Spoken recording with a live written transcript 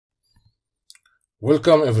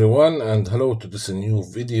Welcome everyone and hello to this new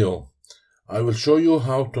video. I will show you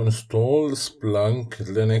how to install Splunk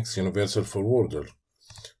Linux Universal Forwarder.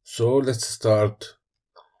 So let's start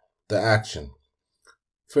the action.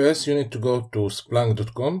 First you need to go to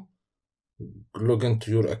splunk.com, log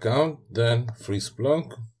into your account, then free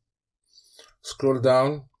Splunk. Scroll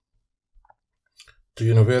down to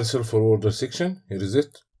Universal Forwarder section. Here is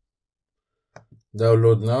it.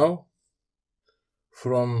 Download now.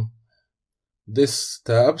 From this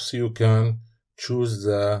tabs you can choose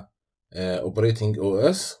the operating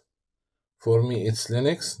OS. For me it's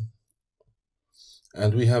Linux,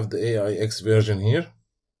 and we have the AIX version here.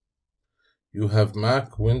 You have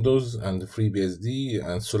Mac, Windows, and FreeBSD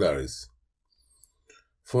and Solaris.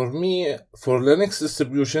 For me, for Linux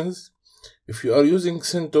distributions, if you are using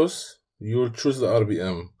CentOS, you will choose the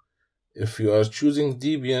RBM. If you are choosing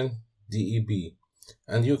Debian, DEB,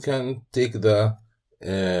 and you can take the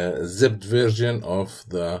zipped version of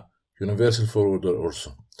the Universal Forwarder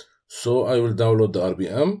also. So I will download the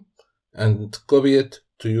RBM and copy it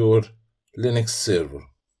to your Linux server.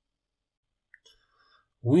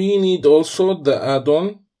 We need also the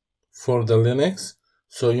add-on for the Linux,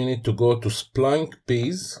 so you need to go to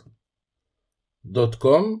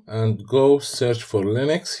splunkbase.com and go search for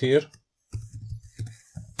Linux here.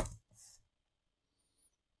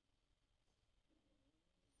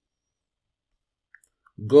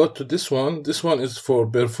 Go to this one. This one is for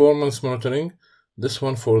performance monitoring. This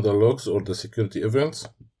one for the logs or the security events.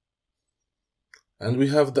 And we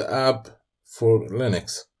have the app for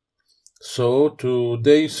Linux. So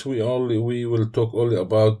today we will talk only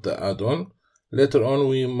about the add-on. Later on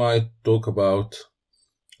we might talk about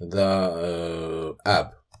the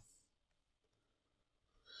app.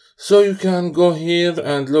 So you can go here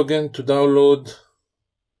and log in to download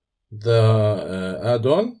the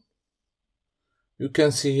add-on. You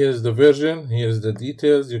can see here's the version, here's the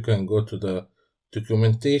details. You can go to the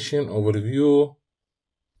documentation overview.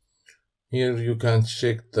 Here you can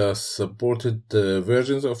check the supported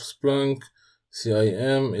versions of Splunk,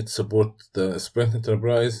 CIM. It supports the Splunk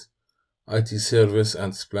Enterprise, IT Service,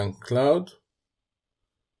 and Splunk Cloud.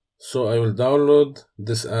 So I will download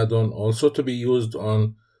this add-on also to be used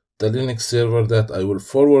on the Linux server that I will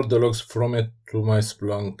forward the logs from it to my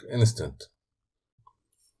Splunk instance.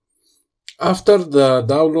 After the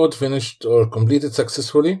download finished or completed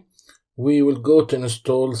successfully, we will go to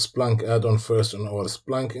install Splunk add-on first on our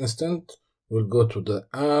Splunk instance. We'll go to the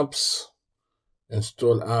apps,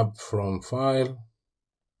 install app from file.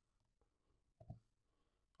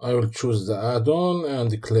 I will choose the add-on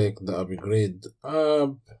and click the upgrade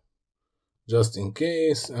app just in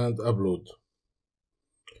case and upload.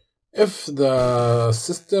 If the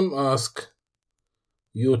system asks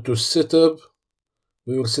you to set up,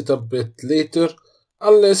 we will set up it later,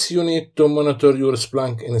 unless you need to monitor your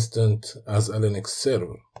Splunk instance as a Linux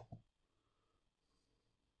server.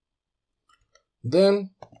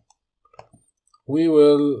 Then we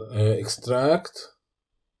will extract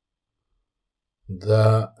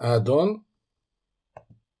the add-on.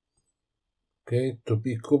 Okay, to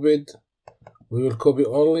be copied, we will copy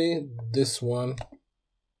only this one.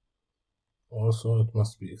 Also, it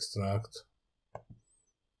must be extract.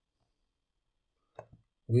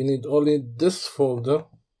 We need only this folder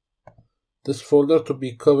to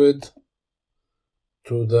be copied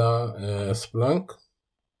to the Splunk.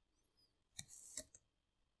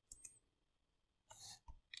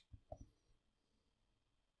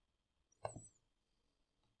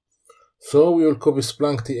 So we will copy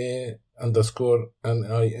Splunk TA_NIX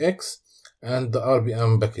and the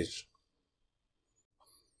RBM package.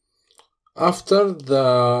 After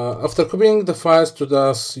copying the files to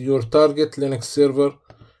your target Linux server,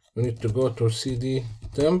 you need to go to cd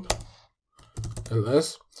temp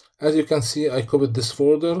ls. As you can see, I copied this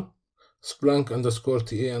folder,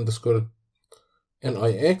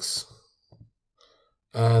 Splunk_TA_NIX,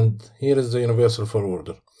 and here is the Universal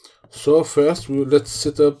Forwarder. So first let's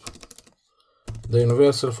set up the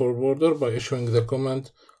Universal Forwarder by issuing the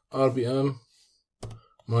command rbm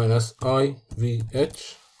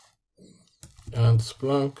 -ivh and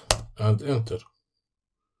Splunk and enter.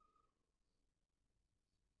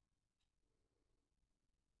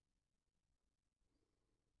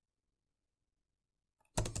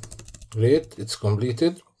 Great, it's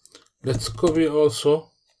completed. Let's copy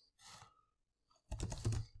also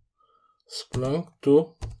Splunk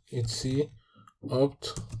to etc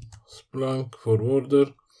opt Splunk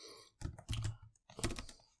forwarder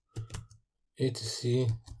etc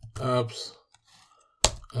apps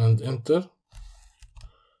and enter.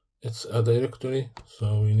 It's a directory,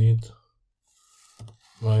 so we need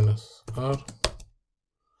 -r.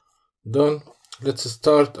 Done. let's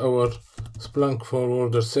start our Splunk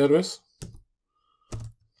forwarder service.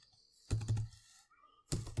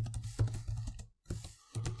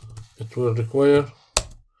 It will require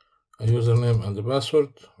a username and a password.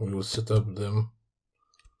 We will set up them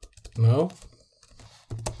now.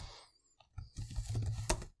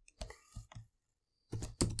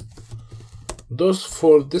 Those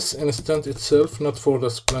for this instance itself, not for the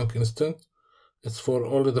Splunk instance. It's for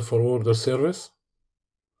only the forwarder service.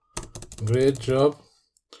 Great job.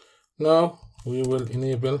 Now we will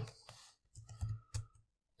enable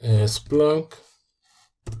Splunk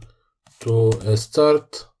to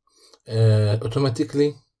start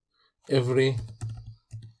automatically every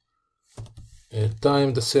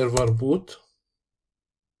time the server boot.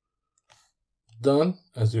 Done.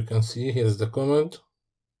 As you can see, here is the command.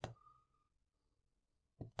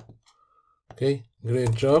 Okay,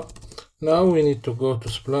 great job. Now we need to go to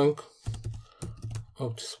Splunk,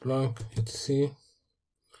 Splunk, etc.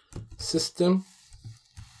 System,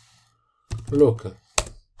 local.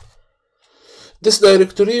 This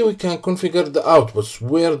directory we can configure the outputs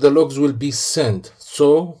where the logs will be sent.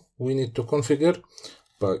 So we need to configure.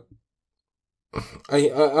 But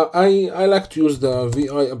I like to use the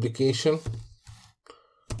VI application.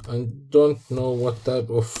 And don't know what type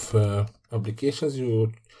of applications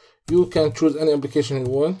you can choose any application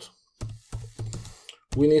you want.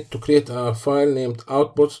 We need to create a file named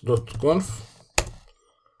outputs.conf.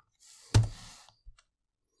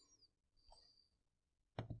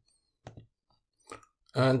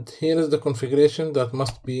 And here is the configuration that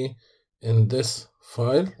must be in this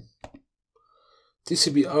file.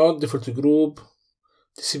 tcpout, default-group,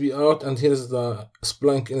 tcpout, and here is the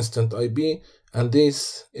Splunk instant IP, and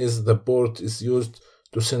this is the port is used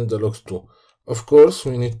to send the logs to. Of course,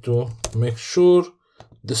 we need to make sure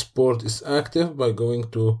this port is active by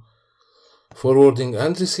going to forwarding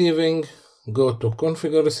and receiving. Go to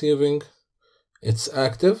configure receiving. It's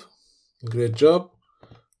active. Great job.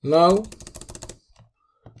 Now,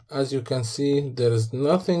 as you can see, there is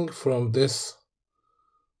nothing from this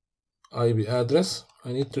IP address.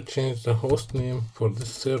 I need to change the host name for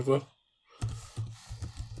this server.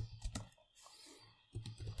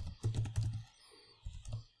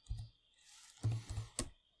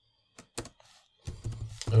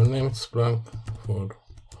 I will name it Splunk forwarder.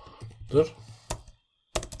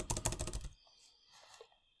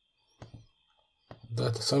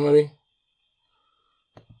 Data summary.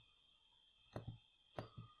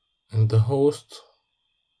 And the host,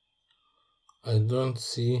 I don't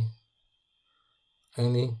see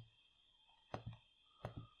any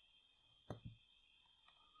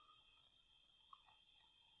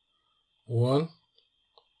one.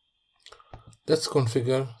 Let's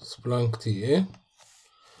configure Splunk TA.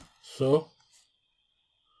 So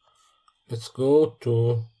let's go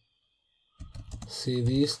to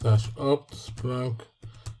cd/opt Splunk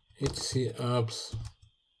etc apps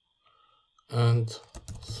and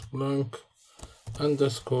Splunk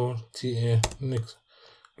 _TA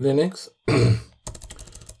Linux.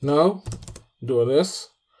 Now do this.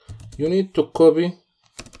 You need to copy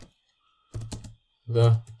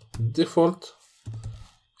the default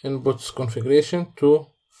inputs configuration to.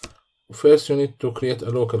 First, you need to create a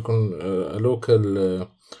local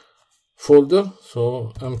folder.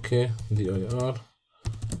 So mkdir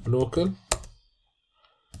local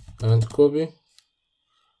and copy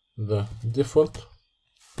the default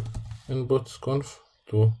inputs conf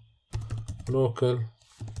to local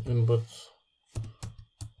inputs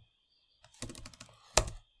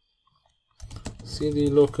cd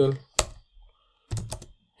local.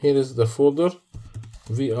 Here is the folder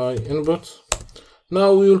vi inputs.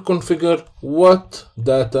 Now we will configure what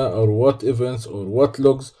data or what events or what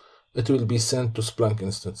logs it will be sent to Splunk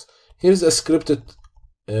instance. Here's a scripted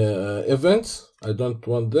events. I don't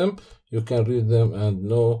want them. You can read them and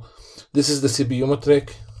know. This is the CPU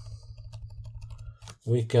metric.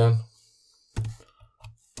 We can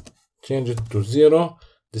change it to 0.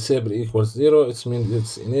 Disable equals 0. It means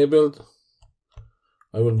it's enabled.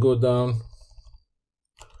 I will go down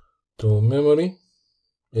to memory,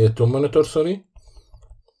 to monitor, sorry.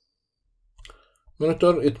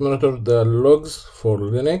 Monitor, it monitors the logs for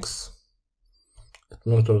Linux. It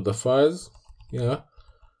monitors the files. Yeah.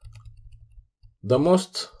 The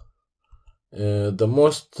most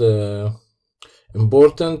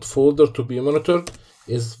important folder to be monitored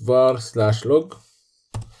is var/log.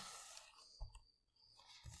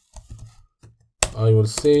 I will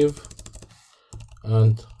save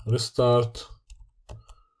and restart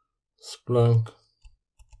Splunk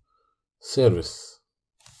service.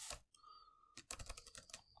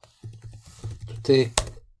 To take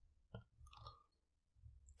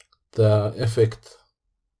the effect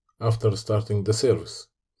after starting the service.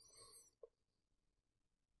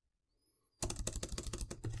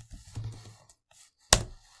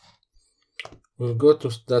 We'll go to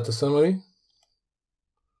data summary.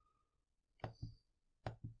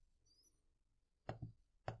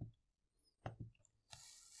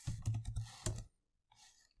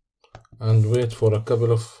 And wait for a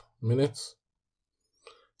couple of minutes.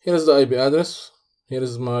 Here is the IP address. Here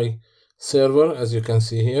is my server. As you can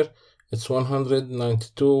see here, it's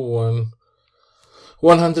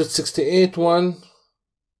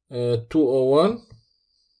 192.168.1.201,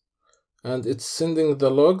 and it's sending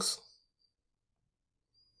the logs.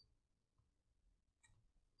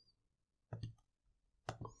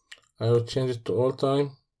 I will change it to all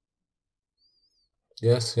time.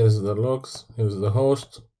 Yes, here's the logs. Here's the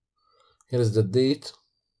host. Here is the date,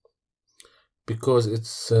 because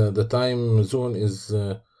it's the time zone is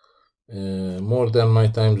more than my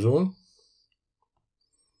time zone.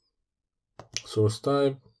 Source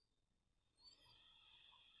type.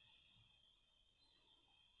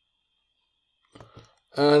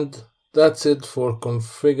 And that's it for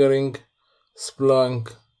configuring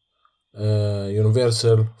Splunk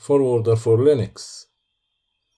Universal Forwarder for Linux.